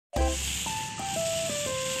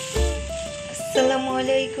আসসালামু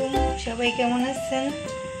আলাইকুম, সবাই কেমন আছেন?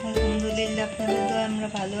 আলহামদুলিল্লাহ, আপনাদের দোয়া আমরা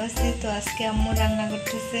ভালো আছি। তো আজকে আম্মু রান্না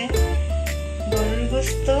করতেছে গরুর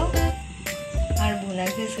গোস্ত আর ভুনা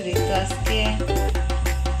খিচুড়ি। তো আজকে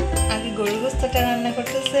আগে গরুর গোস্তটা রান্না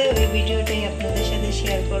করতেছে, ওই ভিডিওটাই আপনাদের সাথে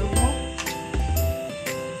শেয়ার করব।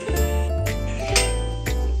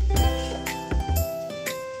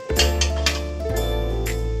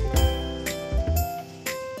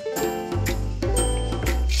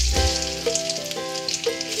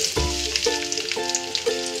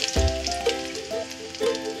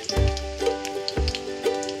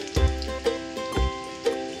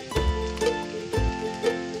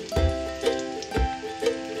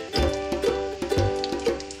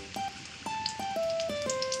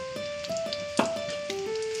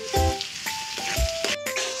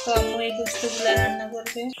 তো আম্মু এই গোস্তগুলা রান্না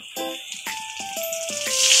করবে।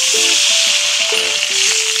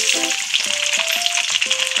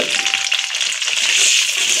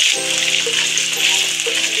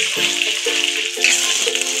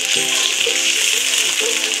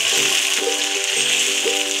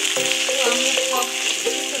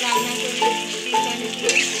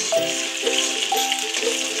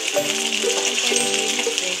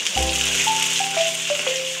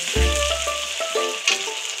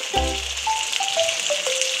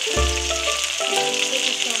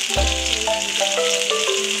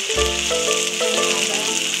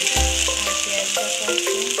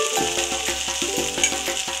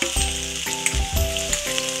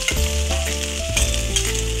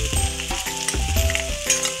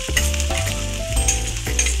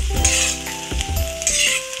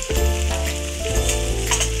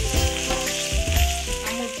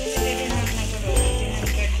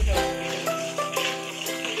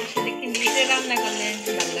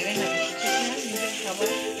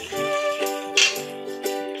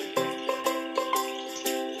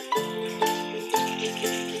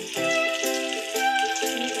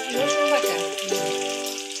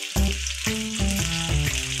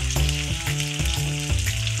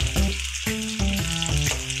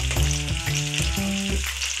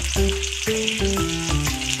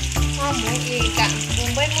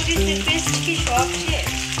 মুম্বাই মরিচের পেস্ট কি সব শেষ?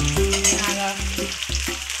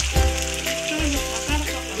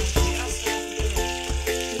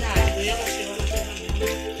 না,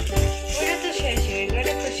 ওটা তো শেষ হয়ে গেল,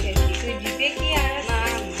 তো শেষ তুই দিবে কি? আর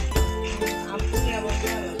আপুকে আবার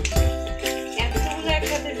এতগুলো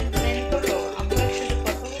একসাথে প্ল্যান করো, আপু একসাথে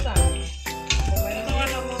কতগুলো আনবে?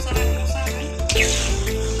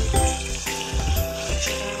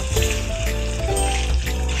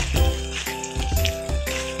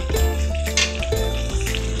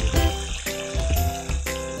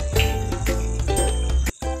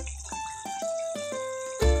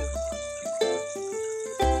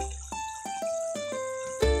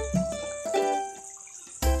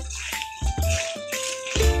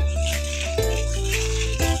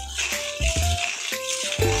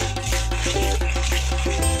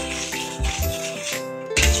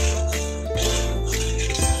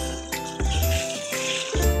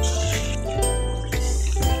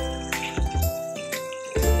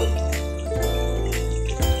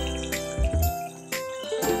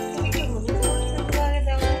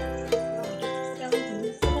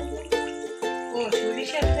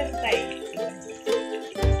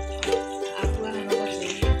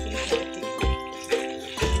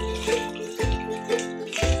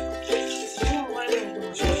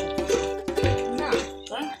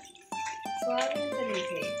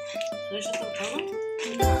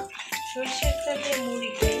 সরষের সাথে মুড়ি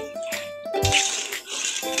খাই।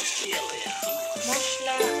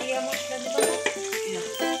 মশলা মশলা দেবো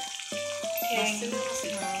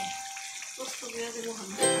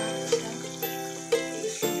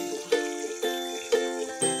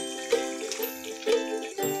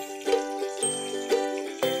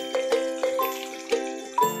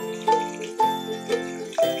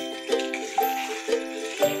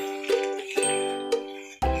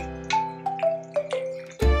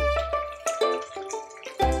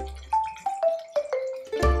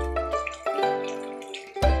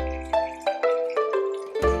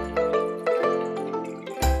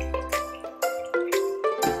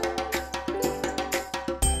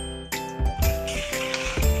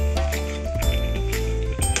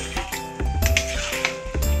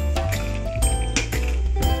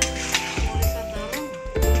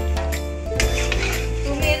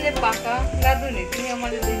পাকা রাঁধুনি, তুমি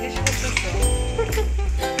আমাদের জিজ্ঞেস করতেছো।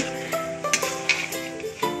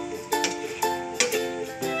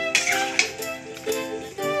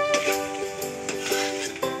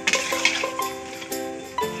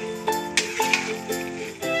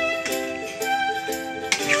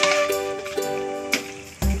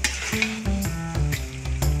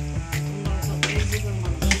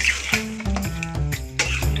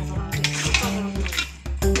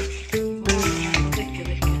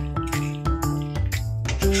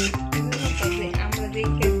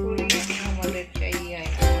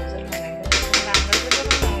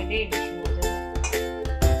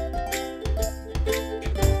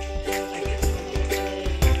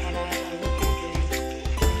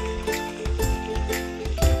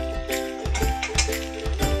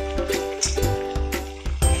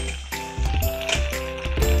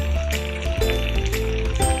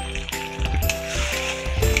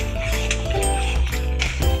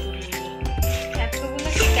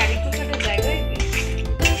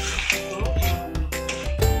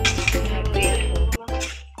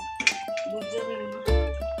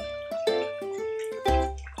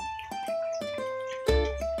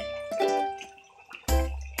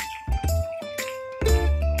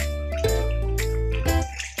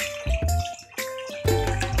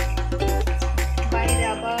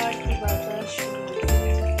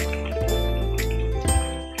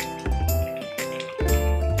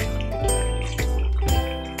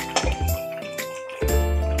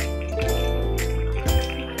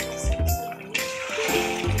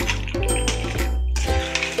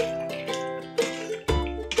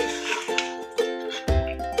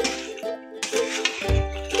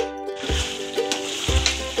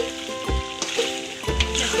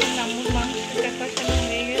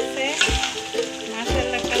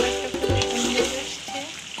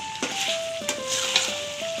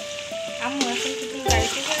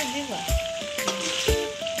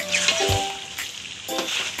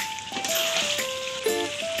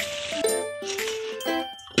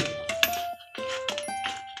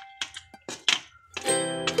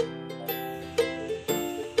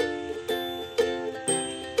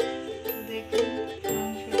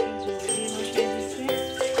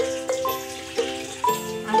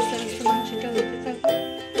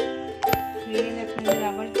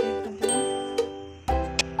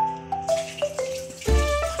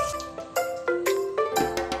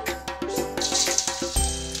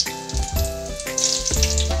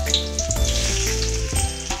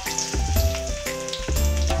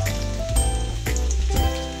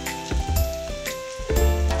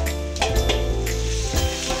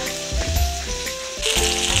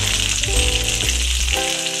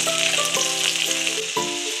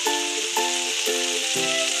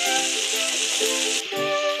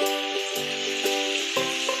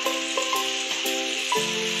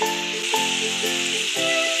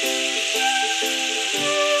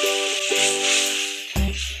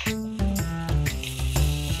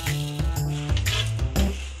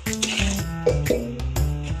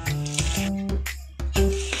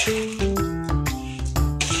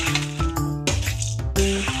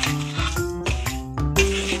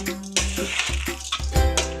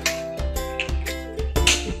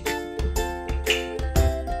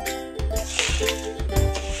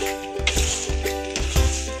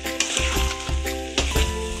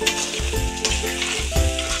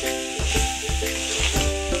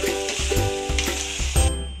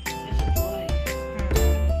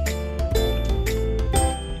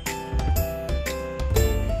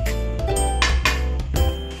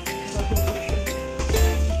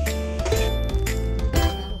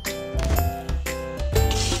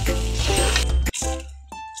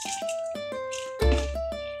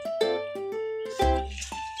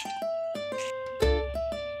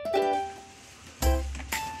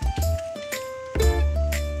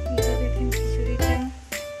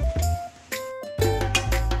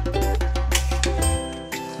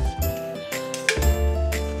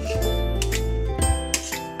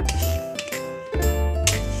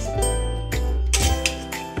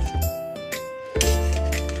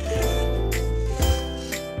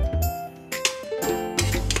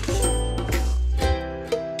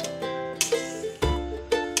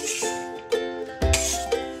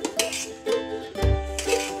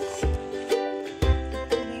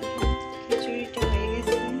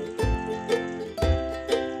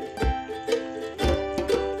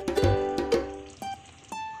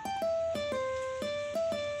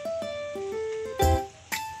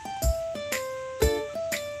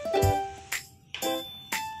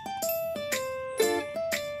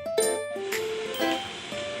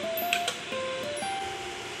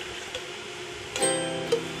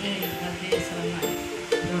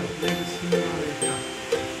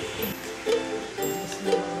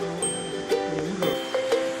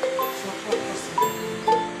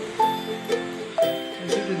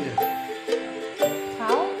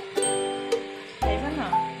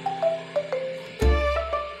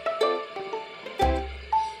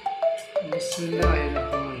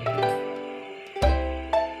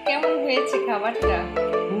 কেমন হয়েছে খাবারটা?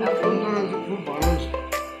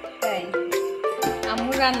 তাই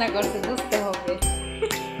আম্মু রান্না করতে বুঝতে হবে।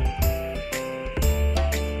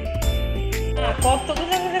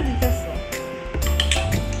 কতগুলো করে দিতেছ?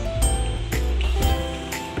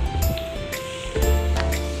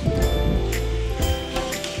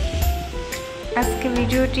 আজকে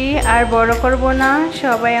ভিডিওটি আর বড় করব না,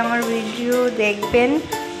 সবাই আমার ভিডিও দেখবেন,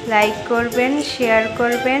 লাইক করবেন, শেয়ার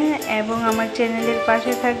করবেন এবং আমার চ্যানেলের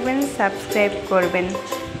পাশে থাকবেন, সাবস্ক্রাইব করবেন।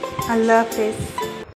 আল্লাহ হাফেজ।